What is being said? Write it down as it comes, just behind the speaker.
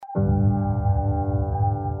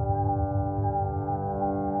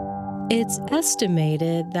It's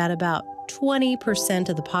estimated that about 20%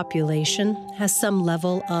 of the population has some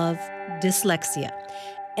level of dyslexia.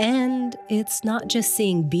 And it's not just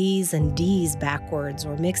seeing B's and D's backwards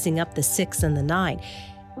or mixing up the 6 and the 9.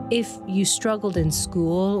 If you struggled in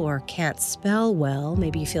school or can't spell well,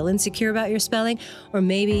 maybe you feel insecure about your spelling, or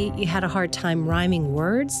maybe you had a hard time rhyming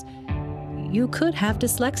words, you could have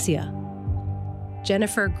dyslexia.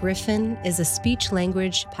 Jennifer Griffin is a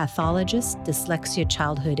speech-language pathologist, dyslexia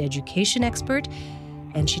childhood education expert,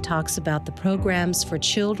 and she talks about the programs for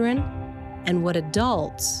children and what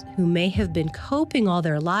adults who may have been coping all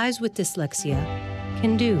their lives with dyslexia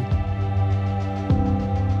can do.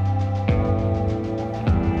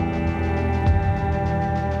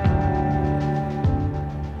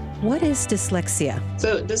 What is dyslexia?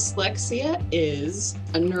 So dyslexia is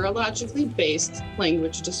a neurologically based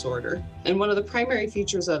language disorder. And one of the primary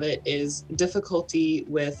features of it is difficulty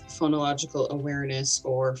with phonological awareness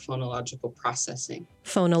or phonological processing.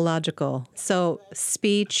 Phonological. So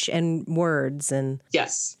speech and words and...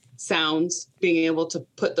 Yes. Sounds, being able to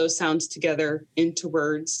put those sounds together into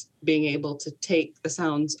words, being able to take the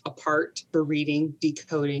sounds apart for reading,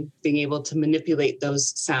 decoding, being able to manipulate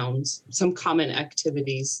those sounds. Some common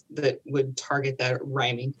activities that would target that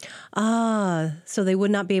rhyming. So they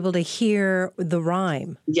would not be able to hear the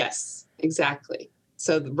rhyme. Yes, exactly.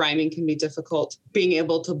 So the rhyming can be difficult. Being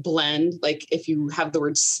able to blend, like if you have the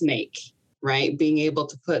word snake, right? Being able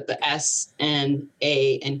to put the S and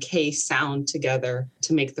A and K sound together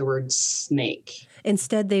to make the word snake.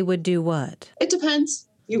 Instead, they would do what? It depends.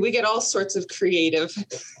 We get all sorts of creative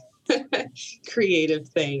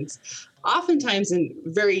things. Oftentimes in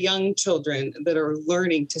very young children that are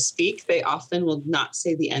learning to speak, they often will not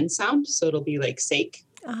say the N sound. So it'll be like sake.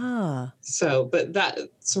 So, but that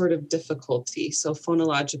sort of difficulty, so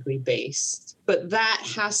phonologically based. But that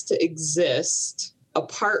has to exist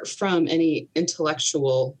apart from any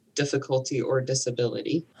intellectual difficulty or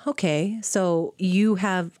disability. Okay, so you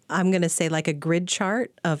have, I'm going to say like a grid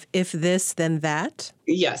chart of if this, then that?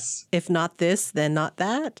 Yes. If not this, then not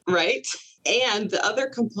that? Right. And the other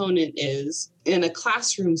component is in a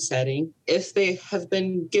classroom setting, if they have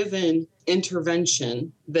been given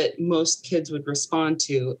intervention that most kids would respond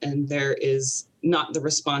to, and there is not the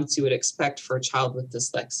response you would expect for a child with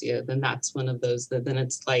dyslexia, then that's one of those, then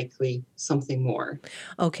it's likely something more.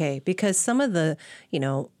 Okay, because some of the,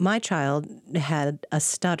 my child had a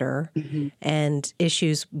stutter and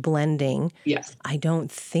issues blending. Yes. I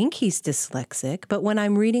don't think he's dyslexic, but when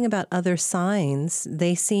I'm reading about other signs,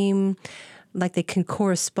 they seem like they can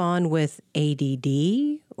correspond with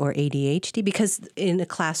ADD or ADHD, because in a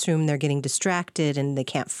classroom they're getting distracted and they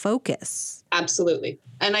can't focus. Absolutely.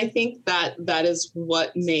 And I think that is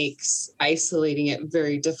what makes isolating it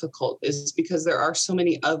very difficult, is because there are so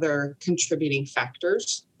many other contributing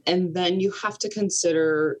factors. And then you have to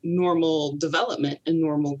consider normal development and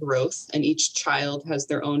normal growth. And each child has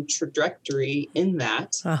their own trajectory in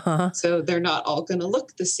that. So they're not all going to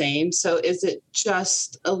look the same. So is it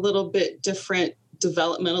just a little bit different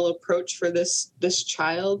developmental approach for this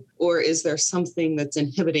child, or is there something that's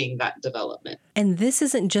inhibiting that development? And this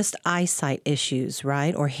isn't just eyesight issues,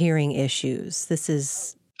 right? Or hearing issues. This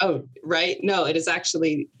is... Oh, right. No, it is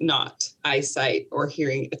actually not eyesight or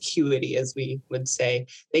hearing acuity, as we would say.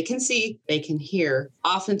 They can see, they can hear.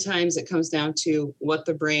 Oftentimes it comes down to what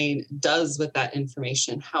the brain does with that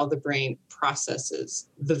information, how the brain processes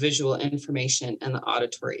the visual information and the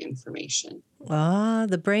auditory information.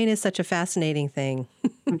 The brain is such a fascinating thing.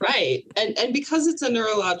 Right. And because it's a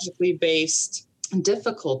neurologically based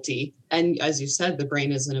difficulty, and as you said, the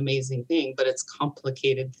brain is an amazing thing, but it's a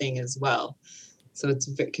complicated thing as well. So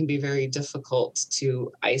it can be very difficult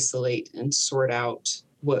to isolate and sort out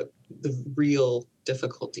what the real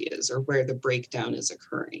difficulty is or where the breakdown is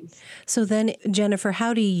occurring. So then, Jennifer,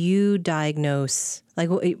 how do you diagnose? Like,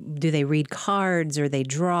 do they read cards or they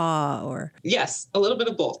draw or? Yes, a little bit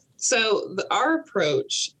of both. So our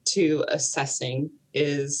approach to assessing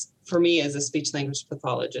is, for me as a speech language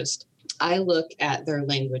pathologist, I look at their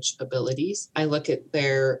language abilities. I look at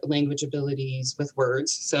their language abilities with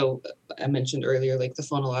words. So I mentioned earlier, like the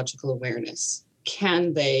phonological awareness.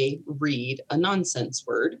 Can they read a nonsense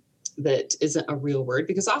word that isn't a real word?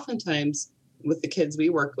 Because oftentimes with the kids we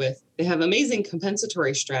work with, they have amazing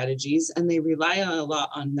compensatory strategies and they rely a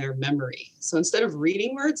lot on their memory. So instead of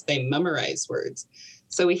reading words, they memorize words.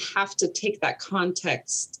 So we have to take that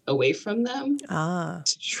context away from them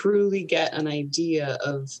to truly get an idea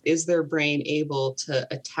of, is their brain able to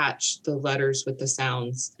attach the letters with the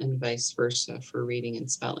sounds and vice versa for reading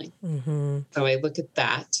and spelling. So I look at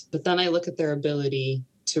that, but then I look at their ability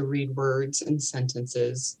to read words and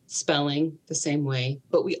sentences, spelling the same way.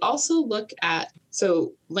 But we also look at,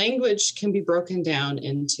 so language can be broken down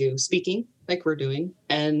into speaking, like we're doing,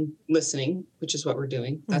 and listening, which is what we're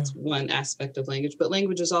doing. That's one aspect of language. But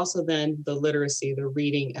language is also then the literacy, the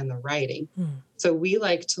reading, and the writing. So we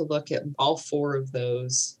like to look at all four of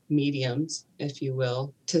those mediums, if you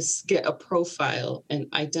will, to get a profile and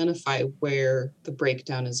identify where the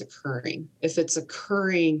breakdown is occurring. If it's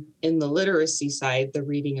occurring in the literacy side, the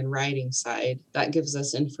reading and writing side, that gives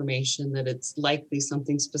us information that it's likely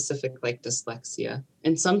something specific like dyslexia.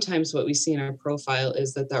 And sometimes what we see in our profile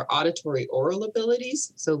is that their auditory oral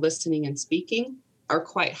abilities, so listening and speaking, are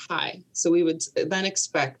quite high. So we would then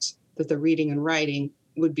expect that the reading and writing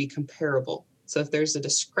would be comparable. So if there's a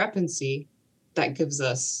discrepancy, that gives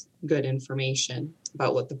us good information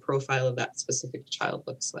about what the profile of that specific child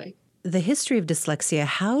looks like. The history of dyslexia,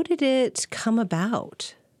 how did it come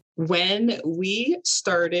about? When we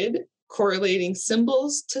started correlating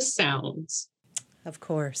symbols to sounds. Of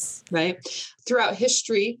course. Right? Throughout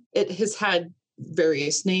history, it has had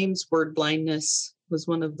various names. Word blindness was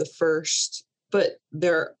one of the first, but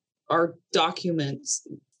there are documents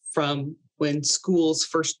from when schools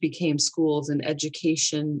first became schools and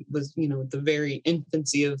education was, the very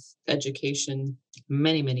infancy of education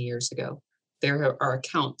many, many years ago. There are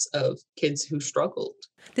accounts of kids who struggled.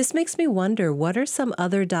 This makes me wonder, what are some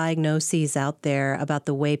other diagnoses out there about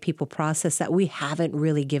the way people process that we haven't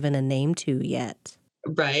really given a name to yet?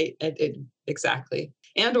 Right, exactly.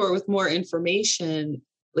 And or with more information,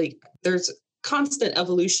 like there's constant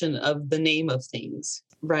evolution of the name of things,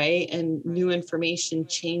 right? And new information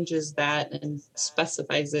changes that and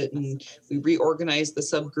specifies it, and we reorganize the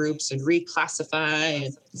subgroups and reclassify.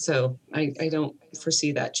 And so I don't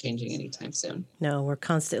foresee that changing anytime soon. No, we're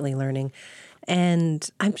constantly learning. And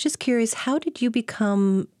I'm just curious, how did you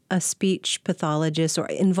become a speech pathologist or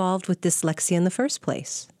involved with dyslexia in the first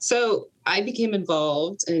place? So I became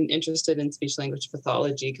involved and interested in speech language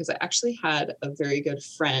pathology because I actually had a very good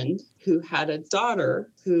friend who had a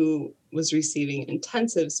daughter who was receiving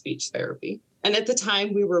intensive speech therapy. And at the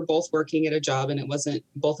time we were both working at a job, and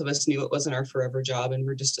both of us knew it wasn't our forever job. And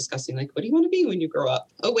we're just discussing like, what do you want to be when you grow up?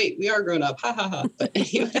 Oh, wait, we are grown up. Ha ha ha. But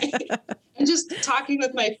anyway, and just talking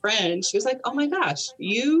with my friend, she was like, oh my gosh,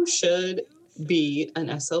 you should be an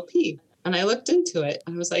SLP. And I looked into it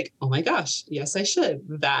and I was like, oh my gosh, yes, I should.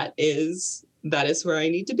 That is where I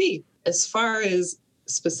need to be. As far as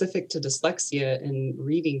specific to dyslexia and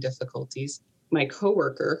reading difficulties, my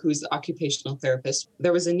coworker, who's an occupational therapist,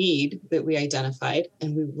 there was a need that we identified,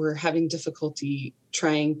 and we were having difficulty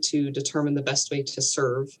trying to determine the best way to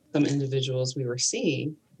serve some individuals we were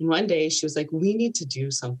seeing. And one day she was like, we need to do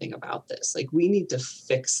something about this. Like, we need to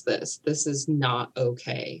fix this. This is not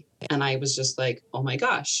okay. And I was just like, oh my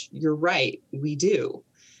gosh, you're right. We do.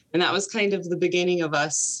 And that was kind of the beginning of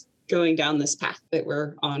us going down this path that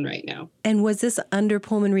we're on right now. And was this under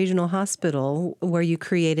Pullman Regional Hospital where you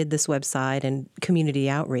created this website and community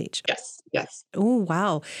outreach? Yes. Oh,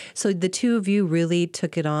 wow. So the two of you really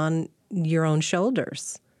took it on your own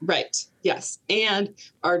shoulders. Right. Yes. And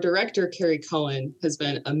our director, Carrie Cohen, has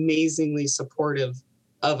been amazingly supportive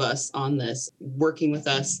of us on this, working with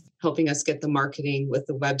us, helping us get the marketing with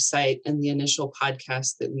the website and the initial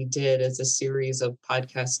podcast that we did as a series of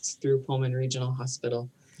podcasts through Pullman Regional Hospital.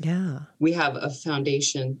 Yeah. We have a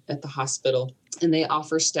foundation at the hospital, and they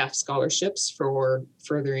offer staff scholarships for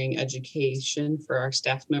furthering education for our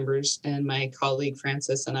staff members. And my colleague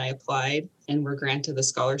Frances and I applied and were granted the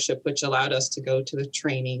scholarship, which allowed us to go to the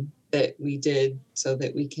training that we did so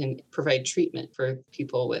that we can provide treatment for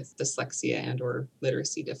people with dyslexia and or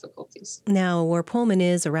literacy difficulties. Now, where Pullman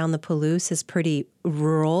is around the Palouse is pretty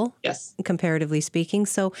rural, yes, comparatively speaking.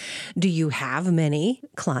 So do you have many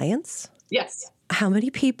clients? Yes. How many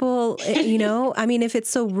people, I mean, if it's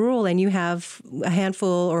so rural and you have a handful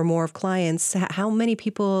or more of clients, how many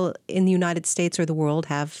people in the United States or the world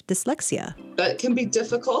have dyslexia? That can be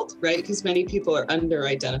difficult, right? Because many people are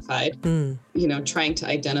under-identified. Trying to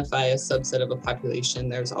identify a subset of a population,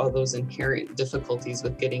 there's all those inherent difficulties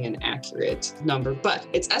with getting an accurate number. But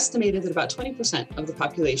it's estimated that about 20% of the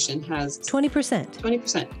population has...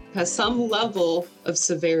 20% has some level of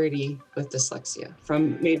severity with dyslexia,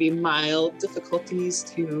 from maybe mild difficulties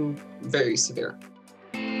to very severe.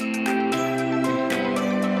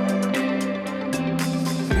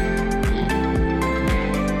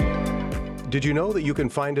 Did you know that you can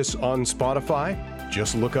find us on Spotify?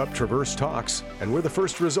 Just look up Traverse Talks, and we're the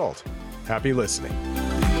first result. Happy listening.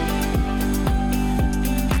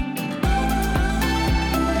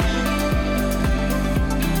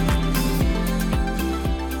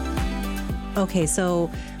 Okay,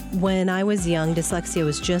 so When I was young, dyslexia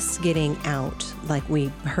was just getting out, like we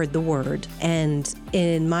heard the word. And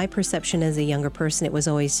in my perception as a younger person, it was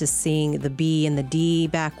always just seeing the B and the D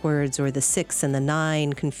backwards or the 6 and the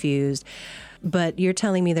 9 confused. But you're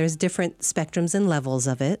telling me there's different spectrums and levels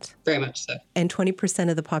of it. Very much so. And 20%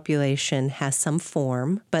 of the population has some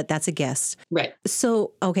form, but that's a guess. Right.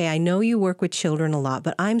 So, okay, I know you work with children a lot,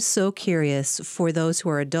 but I'm so curious for those who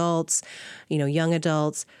are adults, young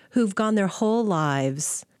adults who've gone their whole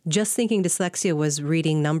lives just thinking dyslexia was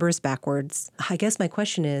reading numbers backwards. I guess my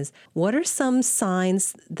question is, what are some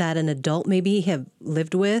signs that an adult maybe have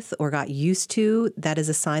lived with or got used to that is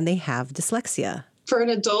a sign they have dyslexia? For an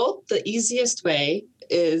adult, the easiest way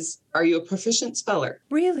is, are you a proficient speller?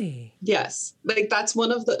 Really? Yes. That's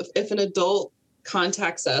one of if an adult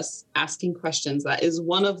contacts us asking questions, that is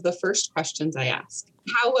one of the first questions I ask.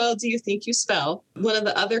 How well do you think you spell? One of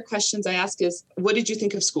the other questions I ask is, what did you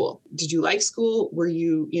think of school? Did you like school?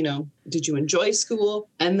 Did you enjoy school?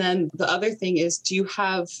 And then the other thing is, do you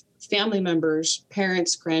have family members,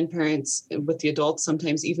 parents, grandparents, with the adults,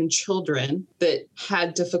 sometimes even children that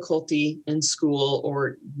had difficulty in school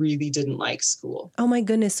or really didn't like school? Oh my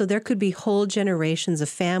goodness. So there could be whole generations of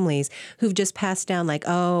families who've just passed down like,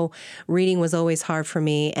 oh, reading was always hard for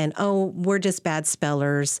me. And oh, we're just bad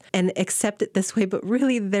spellers, and accept it this way. But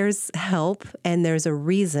really there's help and there's a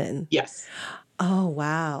reason. Yes. Oh,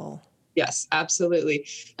 wow. Yes, absolutely.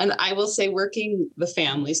 And I will say, working the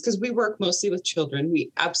families, because we work mostly with children,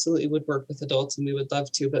 we absolutely would work with adults and we would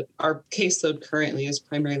love to, but our caseload currently is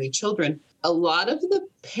primarily children. A lot of the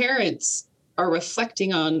parents are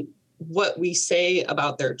reflecting on what we say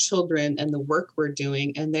about their children and the work we're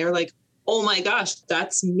doing. And they're like, oh my gosh,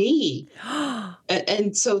 that's me.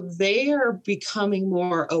 And so they are becoming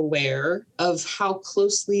more aware of how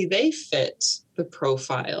closely they fit the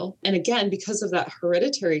profile. And again, because of that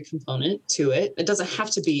hereditary component to it, it doesn't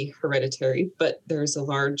have to be hereditary, but there's a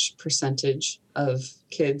large percentage of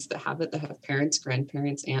kids that have it, that have parents,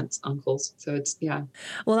 grandparents, aunts, uncles. So it's, yeah.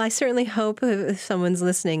 Well, I certainly hope if someone's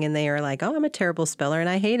listening and they are like, oh, I'm a terrible speller and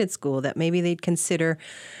I hated school, that maybe they'd consider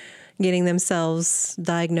getting themselves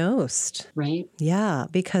diagnosed. Right. Yeah,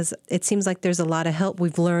 because it seems like there's a lot of help.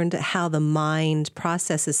 We've learned how the mind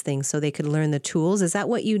processes things so they could learn the tools. Is that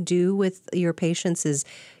what you do with your patients, is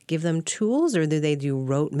give them tools, or do they do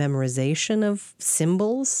rote memorization of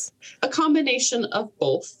symbols? A combination of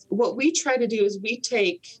both. What we try to do is we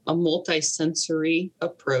take a multi-sensory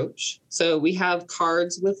approach. So we have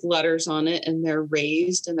cards with letters on it, and they're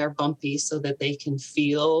raised and they're bumpy so that they can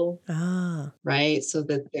feel, right? So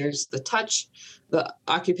that there's the touch. The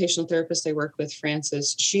occupational therapist I work with,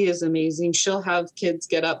 Frances, she is amazing. She'll have kids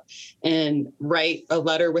get up and write a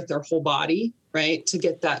letter with their whole body, right? To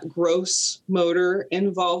get that gross motor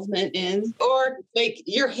involvement in. Or like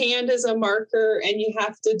your hand is a marker and you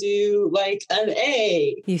have to do like an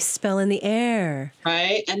A. You spell in the air.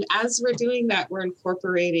 Right. And as we're doing that, we're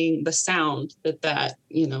incorporating the sound that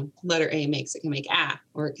letter A makes. It can make A,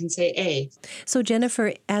 or it can say A. So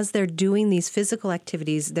Jennifer, as they're doing these physical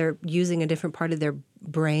activities, they're using a different part of their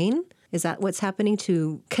brain? Is that what's happening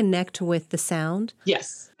to connect with the sound?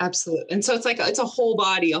 Yes, absolutely. And so it's a whole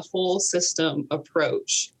body, a whole system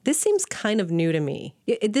approach. This seems kind of new to me.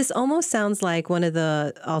 This almost sounds like one of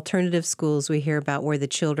the alternative schools we hear about where the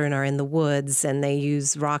children are in the woods and they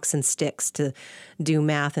use rocks and sticks to do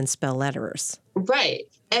math and spell letters. Right.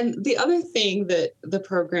 And the other thing that the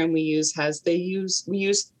program we use we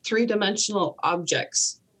use three-dimensional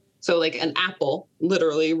objects. So like an apple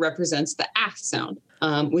literally represents the A sound.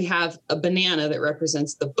 We have a banana that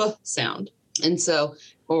represents the B sound. And so,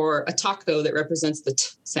 or a taco that represents the T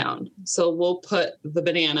sound. So we'll put the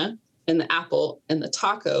banana and the apple and the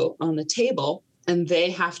taco on the table, and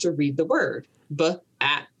they have to read the word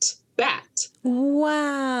at bat.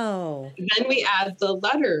 Wow. Then we add the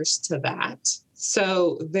letters to that.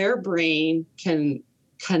 So their brain can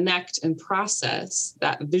connect and process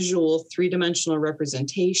that visual three-dimensional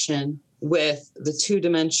representation with the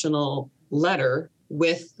two-dimensional letter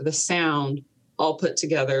with the sound all put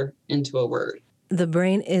together into a word. The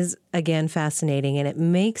brain is, again, fascinating, and it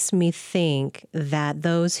makes me think that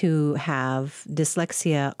those who have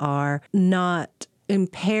dyslexia are not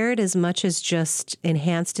impaired as much as just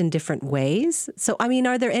enhanced in different ways. So, I mean,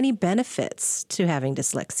 are there any benefits to having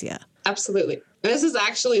dyslexia? Absolutely. This is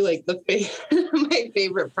actually like my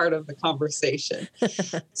favorite part of the conversation.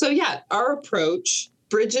 So yeah, our approach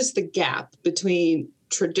bridges the gap between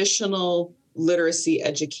traditional literacy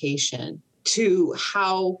education to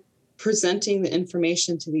how presenting the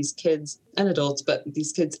information to these kids and adults, but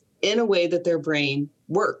these kids in a way that their brain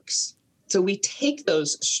works. So we take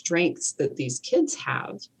those strengths that these kids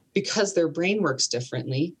have because their brain works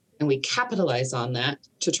differently, and we capitalize on that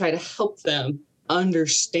to try to help them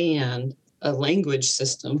understand a language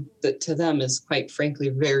system that to them is quite frankly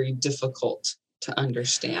very difficult to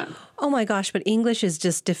understand. Oh my gosh, but English is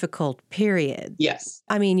just difficult, period. Yes.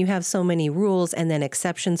 I mean, you have so many rules and then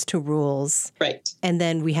exceptions to rules. Right. And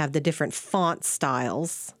then we have the different font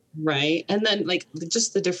styles. Right. And then like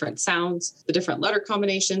just the different sounds, the different letter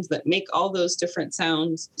combinations that make all those different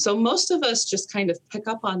sounds. So most of us just kind of pick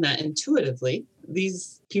up on that intuitively.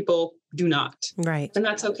 These people do not. Right. And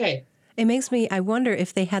that's okay. It makes me, I wonder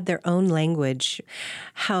if they had their own language,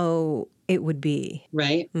 how it would be.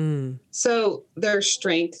 Right. Mm. So their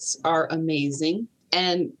strengths are amazing.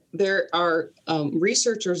 And there are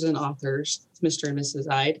researchers and authors, Mr. and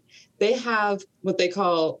Mrs. Ide, they have what they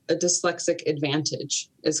call a dyslexic advantage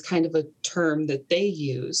is kind of a term that they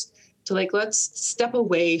use to like, let's step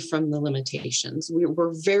away from the limitations.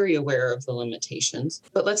 We're very aware of the limitations,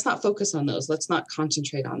 but let's not focus on those. Let's not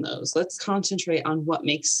concentrate on those. Let's concentrate on what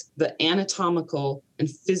makes the anatomical and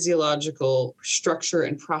physiological structure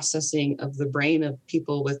and processing of the brain of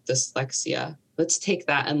people with dyslexia. Let's take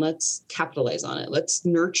that and let's capitalize on it. Let's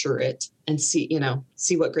nurture it and see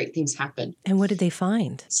what great things happen. And what did they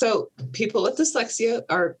find? So people with dyslexia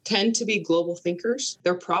tend to be global thinkers.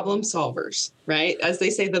 They're problem solvers, right? As they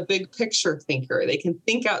say, the big picture thinker. They can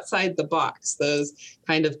think outside the box, those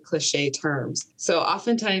kind of cliche terms. So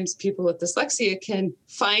oftentimes people with dyslexia can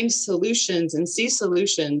find solutions and see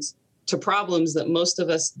solutions to problems that most of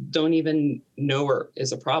us don't even know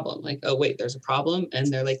is a problem. Like, oh, wait, there's a problem.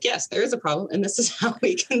 And they're like, yes, there is a problem. And this is how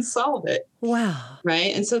we can solve it. Wow.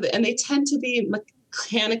 Right. And so, and they tend to be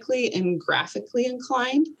mechanically and graphically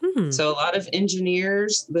inclined. So a lot of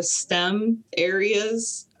engineers, the STEM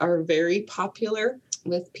areas are very popular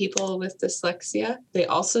with people with dyslexia. They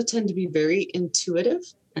also tend to be very intuitive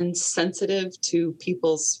and sensitive to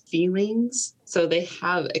people's feelings. So they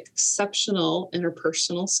have exceptional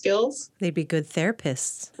interpersonal skills. They'd be good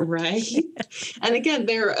therapists. Right. And again,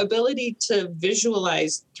 their ability to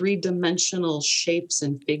visualize three-dimensional shapes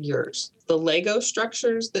and figures. The Lego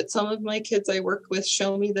structures that some of my kids I work with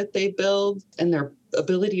show me that they build, and their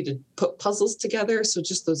ability to put puzzles together. So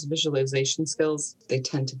just those visualization skills, they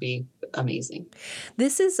tend to be amazing.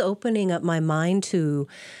 This is opening up my mind to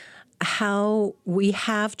how we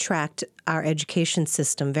have tracked our education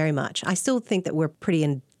system very much. I still think that we're pretty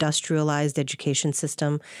industrialized education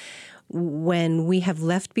system when we have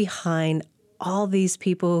left behind all these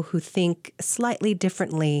people who think slightly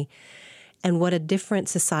differently and what a different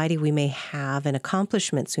society we may have and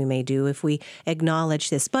accomplishments we may do if we acknowledge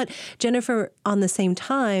this. But Jennifer, on the same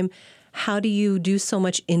time, how do you do so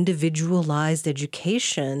much individualized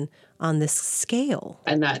education on this scale?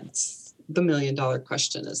 And that's the $1 million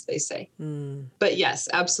question, as they say. But yes,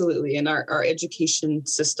 absolutely. And our education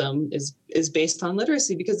system is based on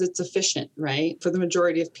literacy because it's efficient, right? For the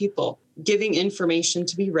majority of people, giving information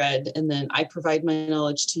to be read, and then I provide my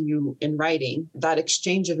knowledge to you in writing. That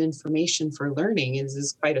exchange of information for learning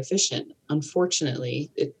is quite efficient.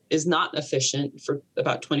 Unfortunately, it is not efficient for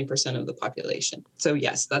about 20% of the population. So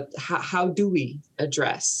yes, how do we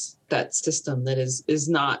address that system that is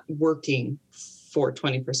not working for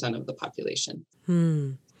 20% of the population?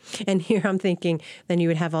 And here I'm thinking, then you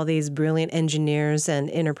would have all these brilliant engineers and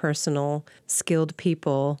interpersonal skilled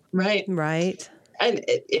people. Right. Right. And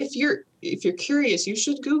if you're curious, you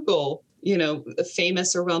should Google,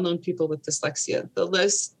 famous or well-known people with dyslexia. The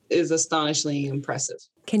list is astonishingly impressive.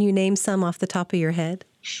 Can you name some off the top of your head?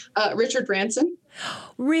 Richard Branson.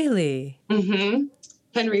 Really? Mm-hmm.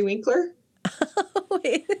 Henry Winkler.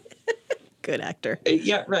 Good actor.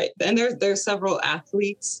 Yeah, right. And there's several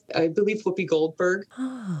athletes. I believe Whoopi Goldberg.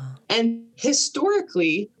 And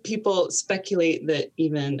historically, people speculate that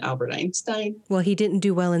even Albert Einstein. Well, he didn't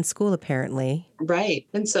do well in school, apparently. Right.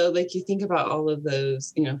 And so, like, you think about all of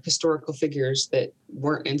those, historical figures that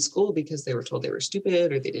weren't in school because they were told they were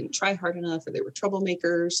stupid or they didn't try hard enough or they were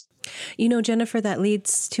troublemakers. Jennifer, that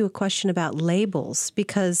leads to a question about labels,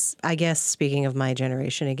 because I guess, speaking of my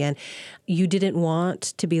generation again, you didn't want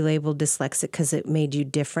to be labeled dyslexic because it made you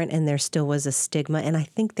different and there still was a stigma. And I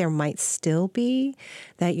think there might still be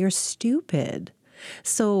that you're stupid.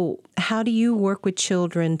 So how do you work with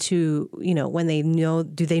children to, when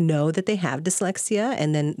do they know that they have dyslexia?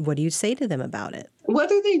 And then what do you say to them about it?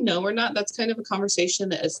 Whether they know or not, that's kind of a conversation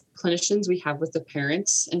that as clinicians we have with the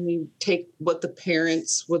parents, and we take what the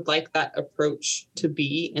parents would like that approach to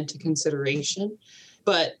be into consideration.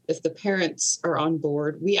 But if the parents are on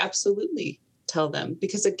board, we absolutely tell them,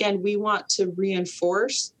 because again, we want to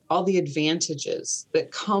reinforce all the advantages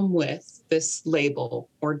that come with this label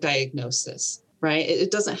or diagnosis. right?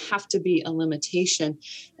 It doesn't have to be a limitation.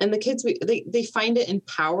 And the kids, they find it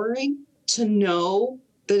empowering to know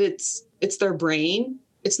that it's their brain.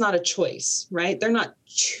 It's not a choice, right? They're not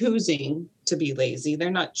choosing to be lazy.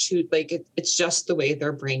 They're not it's just the way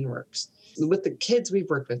their brain works. With the kids we've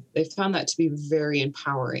worked with, they found that to be very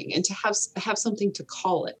empowering, and to have something to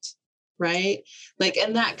call it, right? Like,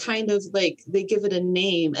 and that kind of like, they give it a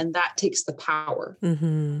name, and that takes the power,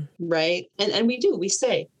 right? And we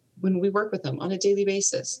say, when we work with them on a daily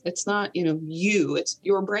basis, it's not, it's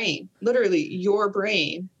your brain. Literally, your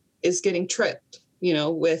brain is getting tripped,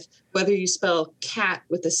 with whether you spell cat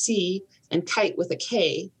with a C and kite with a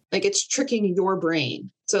K, like it's tricking your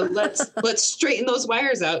brain. So let's straighten those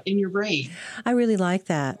wires out in your brain. I really like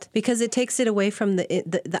that, because it takes it away from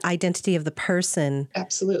the identity of the person.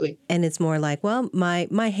 Absolutely. And it's more like, well,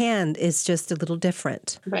 my hand is just a little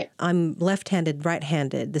different. Right. I'm left-handed,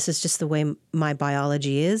 right-handed. This is just the way my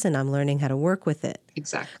biology is, and I'm learning how to work with it.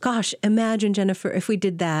 Exactly. Gosh, imagine, Jennifer, if we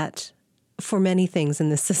did that for many things in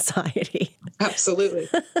this society. Absolutely.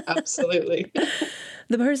 Absolutely.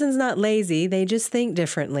 The person's not lazy. They just think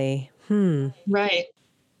differently. Right.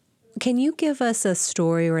 Can you give us a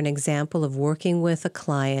story or an example of working with a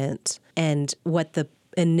client and what the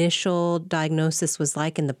initial diagnosis was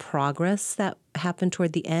like and the progress that happened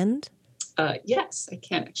toward the end? Yes, I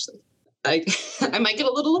can actually. I might get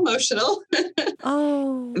a little emotional.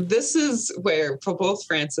 Oh. This is where, for both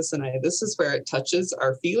Francis and I, this is where it touches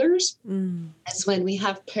our feelers. It's when we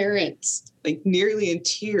have parents like nearly in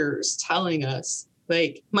tears telling us,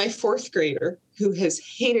 like, my fourth grader who has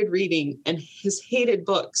hated reading and has hated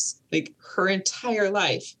books like her entire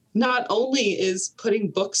life, not only is putting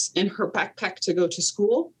books in her backpack to go to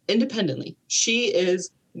school independently, she is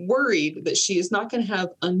worried that she is not going to have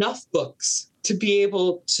enough books to be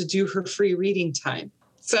able to do her free reading time.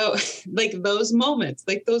 So like those moments,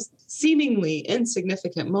 like those seemingly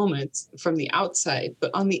insignificant moments from the outside,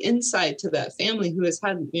 but on the inside to that family who has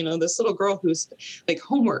had, this little girl who's like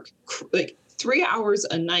homework, like 3 hours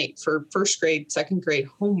a night for first grade, second grade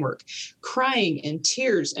homework, crying in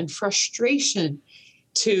tears and frustration,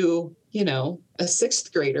 to, a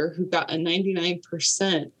sixth grader who got a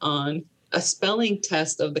 99% on a spelling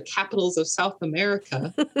test of the capitals of South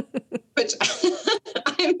America, which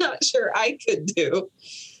I'm not sure I could do.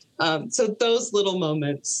 So those little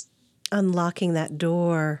moments. Unlocking that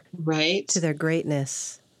door, right, to their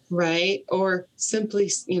greatness. Right. Or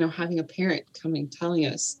simply, having a parent coming telling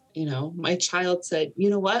us, my child said, you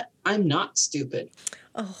know what? I'm not stupid.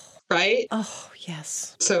 Oh. Right. Oh,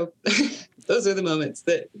 yes. So those are the moments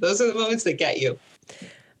that get you.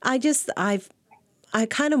 I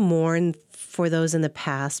kind of mourn for those in the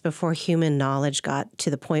past before human knowledge got to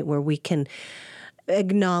the point where we can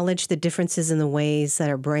acknowledge the differences in the ways that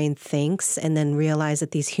our brain thinks, and then realize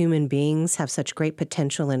that these human beings have such great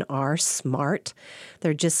potential and are smart.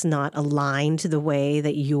 They're just not aligned to the way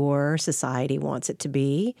that your society wants it to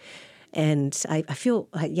be. And I feel,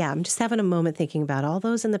 I'm just having a moment thinking about all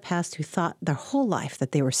those in the past who thought their whole life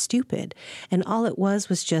that they were stupid. And all it was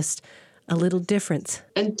just a little difference.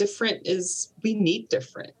 And different is, we need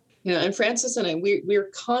different. And Francis and I,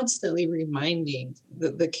 we're constantly reminding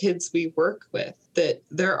the kids we work with that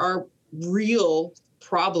there are real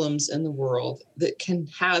problems in the world that can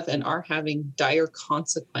have and are having dire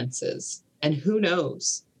consequences. And who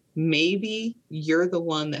knows, maybe you're the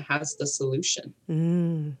one that has the solution.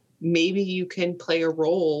 Maybe you can play a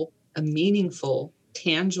meaningful,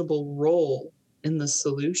 tangible role in the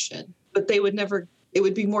solution. But it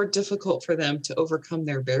would be more difficult for them to overcome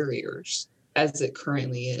their barriers as it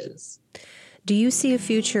currently is. Do you see a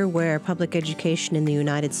future where public education in the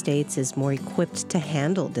United States is more equipped to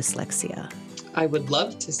handle dyslexia? I would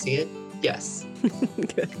love to see it. Yes.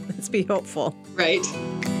 Good. Let's be hopeful. Right.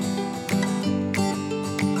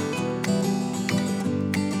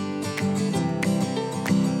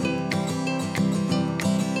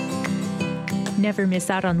 Never miss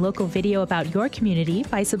out on local video about your community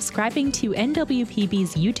by subscribing to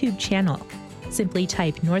NWPB's YouTube channel. Simply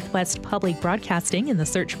type Northwest Public Broadcasting in the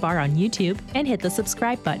search bar on YouTube and hit the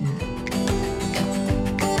subscribe button.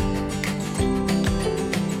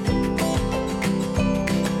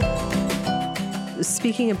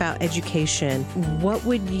 Speaking about education, what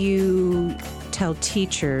would you tell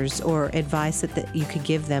teachers or advice that you could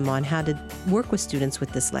give them on how to work with students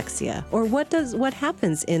with dyslexia? Or what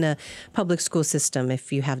happens in a public school system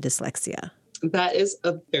if you have dyslexia? That is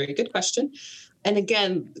a very good question. And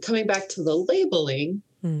again, coming back to the labeling,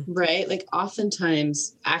 right? Like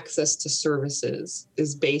oftentimes access to services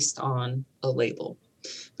is based on a label.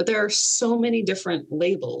 But there are so many different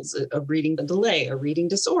labels: a reading delay, a reading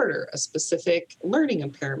disorder, a specific learning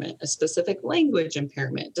impairment, a specific language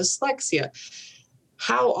impairment, dyslexia.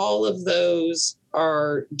 How all of those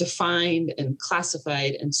are defined and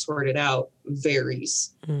classified and sorted out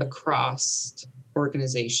varies across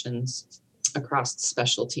organizations, across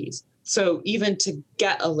specialties. So even to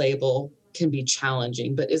get a label can be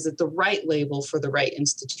challenging, but is it the right label for the right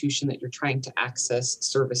institution that you're trying to access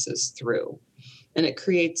services through? And it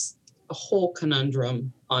creates a whole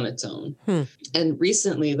conundrum on its own. And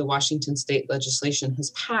recently, the Washington state legislation has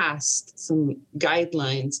passed some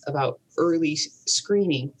guidelines about early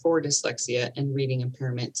screening for dyslexia and reading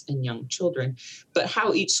impairments in young children. But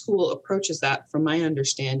how each school approaches that, from my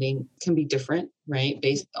understanding, can be different, right?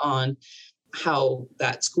 Based on how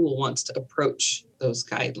that school wants to approach those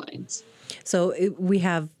guidelines. So we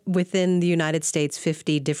have within the United States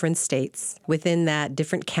 50 different states, within that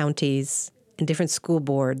different counties and different school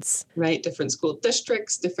boards. Right, different school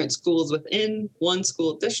districts, different schools within one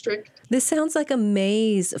school district. This sounds like a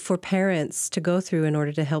maze for parents to go through in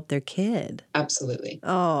order to help their kid. Absolutely.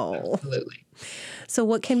 Oh. Absolutely. So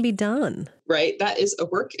what can be done? Right, that is a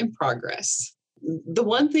work in progress. The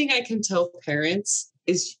one thing I can tell parents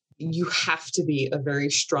is you have to be a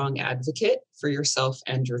very strong advocate for yourself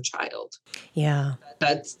and your child. Yeah.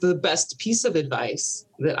 That's the best piece of advice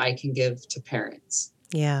that I can give to parents.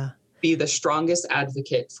 Yeah. Be the strongest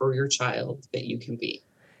advocate for your child that you can be.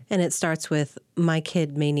 And it starts with, my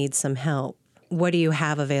kid may need some help. What do you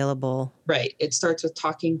have available? Right. It starts with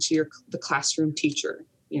talking to the classroom teacher,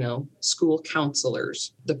 school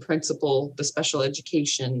counselors, the principal, the special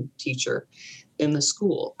education teacher in the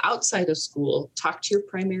school. Outside of school, talk to your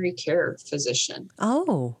primary care physician.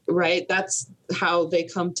 Oh. Right. That's how they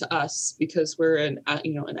come to us, because we're an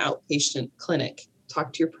outpatient clinic.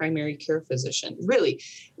 Talk to your primary care physician. Really.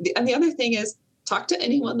 And the other thing is, talk to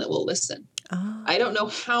anyone that will listen. Oh. I don't know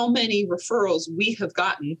how many referrals we have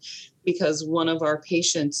gotten because one of our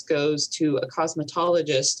patients goes to a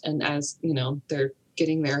cosmetologist, and as they're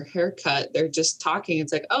getting their hair cut, they're just talking.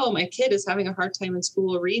 It's like, oh, my kid is having a hard time in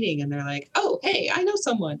school reading. And they're like, oh, hey, I know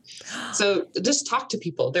someone. So just talk to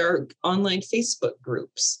people. There are online Facebook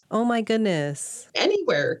groups. Oh, my goodness.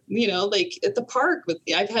 Anywhere, like at the park.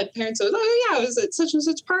 I've had parents say, oh, yeah, I was at such and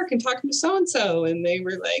such park and talking to so-and-so. And they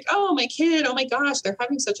were like, oh, my kid, oh, my gosh, they're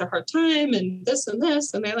having such a hard time and this and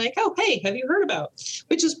this. And they're like, oh, hey, have you heard about?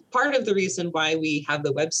 Which is part of the reason why we have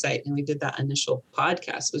the website and we did that initial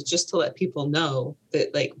podcast, was just to let people know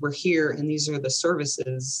that we're here and these are the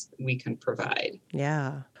services we can provide.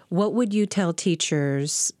 Yeah. What would you tell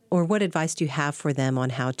teachers, or what advice do you have for them on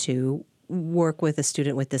how to work with a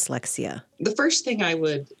student with dyslexia? The first thing I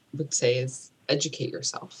would say is educate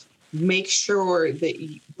yourself. Make sure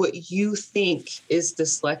that what you think is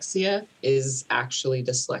dyslexia is actually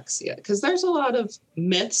dyslexia, because there's a lot of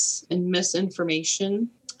myths and misinformation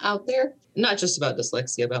out there, not just about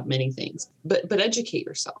dyslexia, about many things, but educate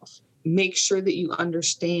yourself. Make sure that you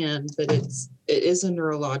understand that it is a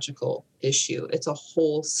neurological issue. It's a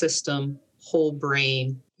whole system, whole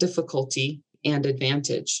brain difficulty and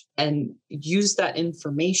advantage, and use that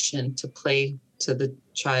information to play to the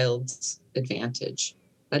child's advantage.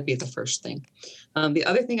 That'd be the first thing. The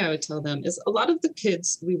other thing I would tell them is, a lot of the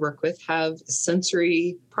kids we work with have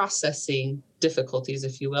sensory processing difficulties,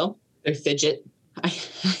 if you will. They fidget. I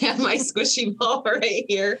have my squishy ball right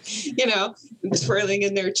here, twirling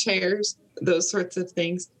in their chairs, those sorts of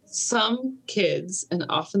things. Some kids, and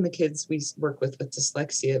often the kids we work with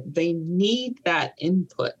dyslexia, they need that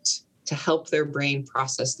input to help their brain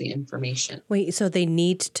process the information. Wait, so they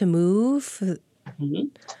need to move? Mm-hmm.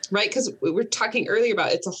 Right, because we were talking earlier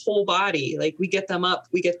about it's a whole body. We get them up,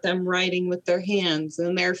 we get them writing with their hands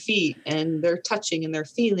and their feet, and they're touching and they're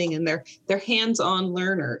feeling, and they're hands-on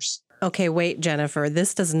learners. Okay, wait, Jennifer,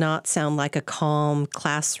 this does not sound like a calm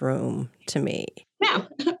classroom to me. Yeah,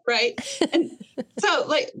 right. And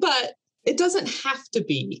so but it doesn't have to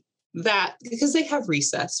be that, because they have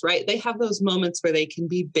recess, right? They have those moments where they can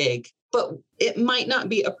be big, but it might not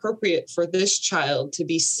be appropriate for this child to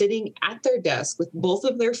be sitting at their desk with both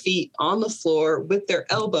of their feet on the floor with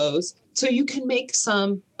their elbows. So you can make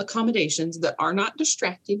some accommodations that are not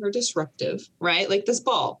distracting or disruptive, right? Like this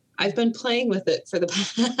ball. I've been playing with it for the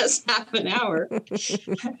past half an hour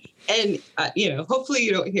and, hopefully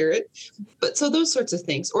you don't hear it. But so those sorts of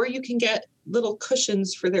things, or you can get little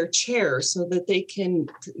cushions for their chair so that they can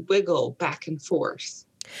wiggle back and forth.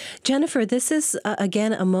 Jennifer, this is,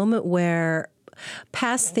 again, a moment where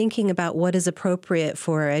past thinking about what is appropriate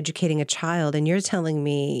for educating a child, and you're telling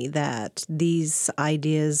me that these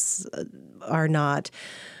ideas are not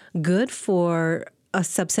good for a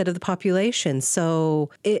subset of the population. So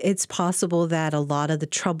it's possible that a lot of the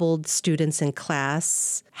troubled students in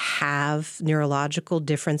class have neurological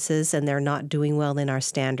differences and they're not doing well in our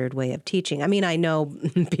standard way of teaching. I mean, I know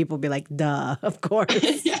people be like, duh, of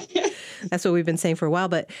course. That's what we've been saying for a while.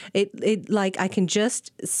 But it like I can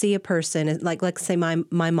just see a person, like let's say my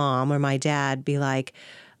mom or my dad be like,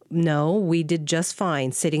 no, we did just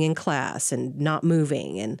fine sitting in class and not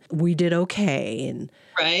moving, and we did okay. And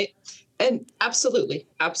right. And absolutely,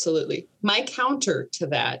 absolutely. My counter to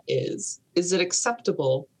that is it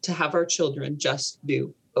acceptable to have our children just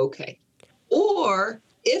do okay? Or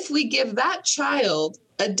if we give that child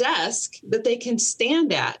a desk that they can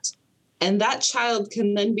stand at, and that child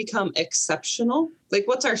can then become exceptional, like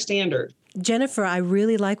what's our standard? Jennifer, I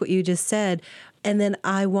really like what you just said. And then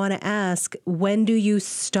I want to ask, when do you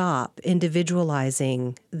stop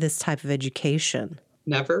individualizing this type of education?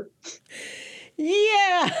 Never.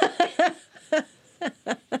 Yeah.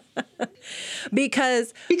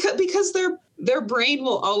 because their brain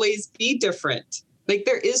will always be different. Like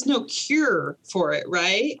there is no cure for it,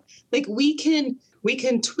 right? Like we can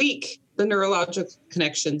tweak the neurological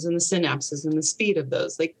connections and the synapses and the speed of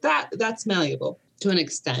those. Like that's malleable to an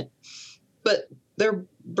extent. But their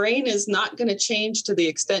brain is not going to change to the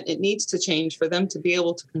extent it needs to change for them to be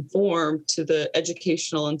able to conform to the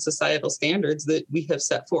educational and societal standards that we have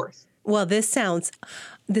set forth. Well, this sounds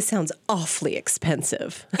awfully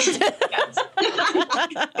expensive. I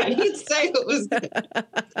didn't say it was good.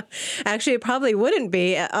 Actually, it probably wouldn't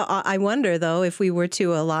be. I wonder, though, if we were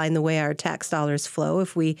to align the way our tax dollars flow,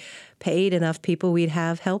 if we paid enough people, we'd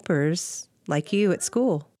have helpers like you at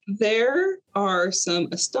school. There are some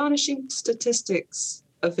astonishing statistics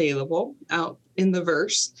available out in the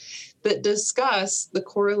verse that discuss the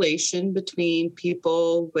correlation between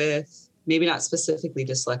people with maybe not specifically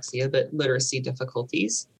dyslexia, but literacy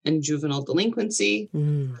difficulties and juvenile delinquency,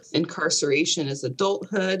 incarceration as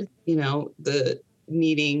adulthood, the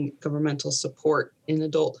needing governmental support in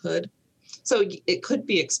adulthood. So it could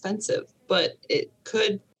be expensive, but it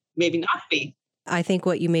could maybe not be. I think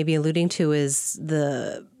what you may be alluding to is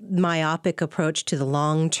the myopic approach to the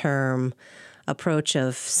long-term approach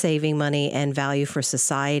of saving money and value for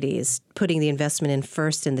society is putting the investment in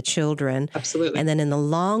first in the children. Absolutely. And then in the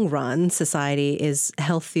long run, society is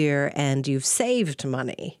healthier and you've saved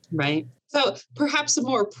money. Right. So perhaps a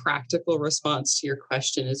more practical response to your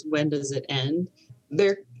question is, when does it end?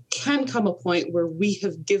 There can come a point where we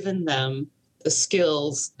have given them the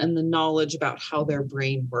skills and the knowledge about how their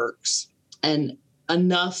brain works and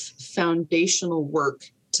enough foundational work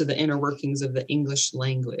to the inner workings of the English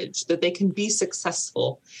language that they can be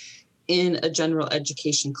successful in a general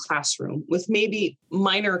education classroom with maybe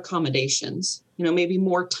minor accommodations, maybe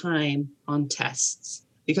more time on tests.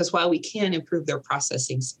 Because while we can improve their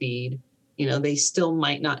processing speed, they still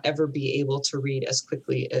might not ever be able to read as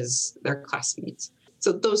quickly as their classmates.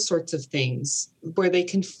 So those sorts of things where they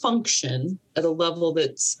can function at a level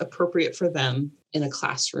that's appropriate for them in a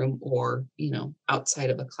classroom or, outside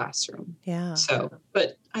of a classroom. Yeah. So,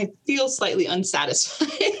 but I feel slightly unsatisfied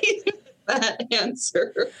with that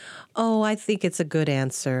answer. Oh, I think it's a good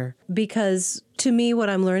answer because to me, what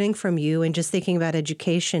I'm learning from you and just thinking about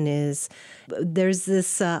education is there's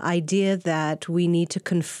this idea that we need to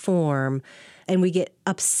conform, and we get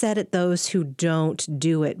upset at those who don't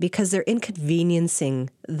do it because they're inconveniencing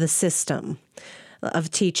the system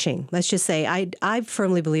of teaching. Let's just say I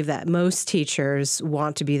firmly believe that most teachers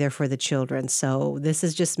want to be there for the children. So this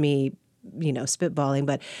is just me, spitballing,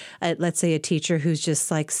 but let's say a teacher who's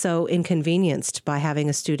just like so inconvenienced by having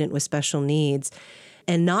a student with special needs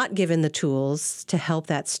and not given the tools to help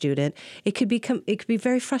that student, it could be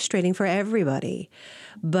very frustrating for everybody.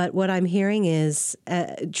 But what I'm hearing is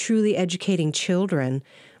truly educating children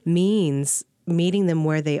means meeting them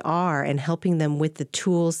where they are and helping them with the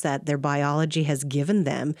tools that their biology has given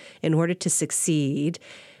them in order to succeed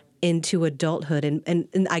into adulthood.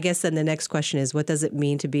 And I guess then the next question is, what does it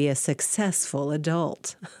mean to be a successful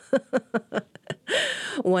adult?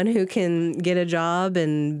 One who can get a job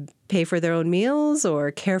and pay for their own meals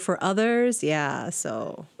or care for others. Yeah,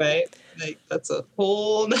 so. Right. Like, that's a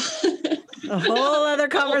whole other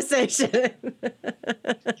conversation.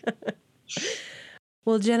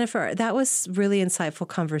 Well, Jennifer, that was really insightful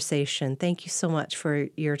conversation. Thank you so much for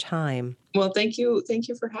your time. Well, thank you. Thank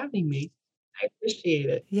you for having me. I appreciate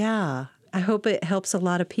it. Yeah. I hope it helps a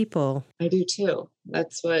lot of people. I do too.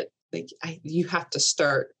 That's what you have to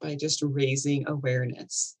start by just raising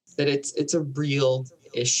awareness that it's a real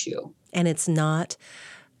issue. And it's not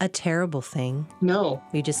a terrible thing. No.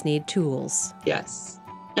 We just need tools. Yes.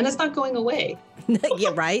 And it's not going away.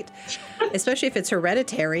 Yeah, right? Especially if it's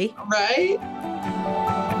hereditary. Right?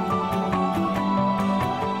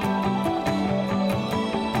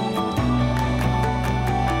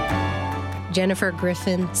 Jennifer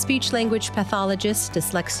Griffin, speech-language pathologist,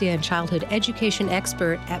 dyslexia and childhood education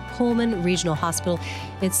expert at Pullman Regional Hospital.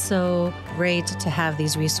 It's so great to have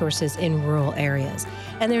these resources in rural areas.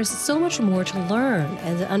 And there's so much more to learn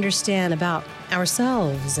and to understand about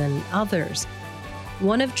ourselves and others.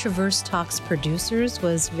 One of Traverse Talks producers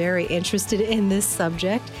was very interested in this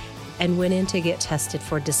subject and went in to get tested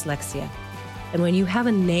for dyslexia. And when you have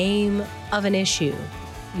a name of an issue,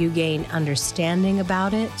 you gain understanding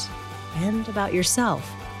about it and about yourself.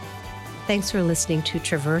 Thanks for listening to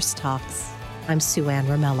Traverse Talks. I'm Sue Ann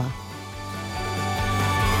Ramella.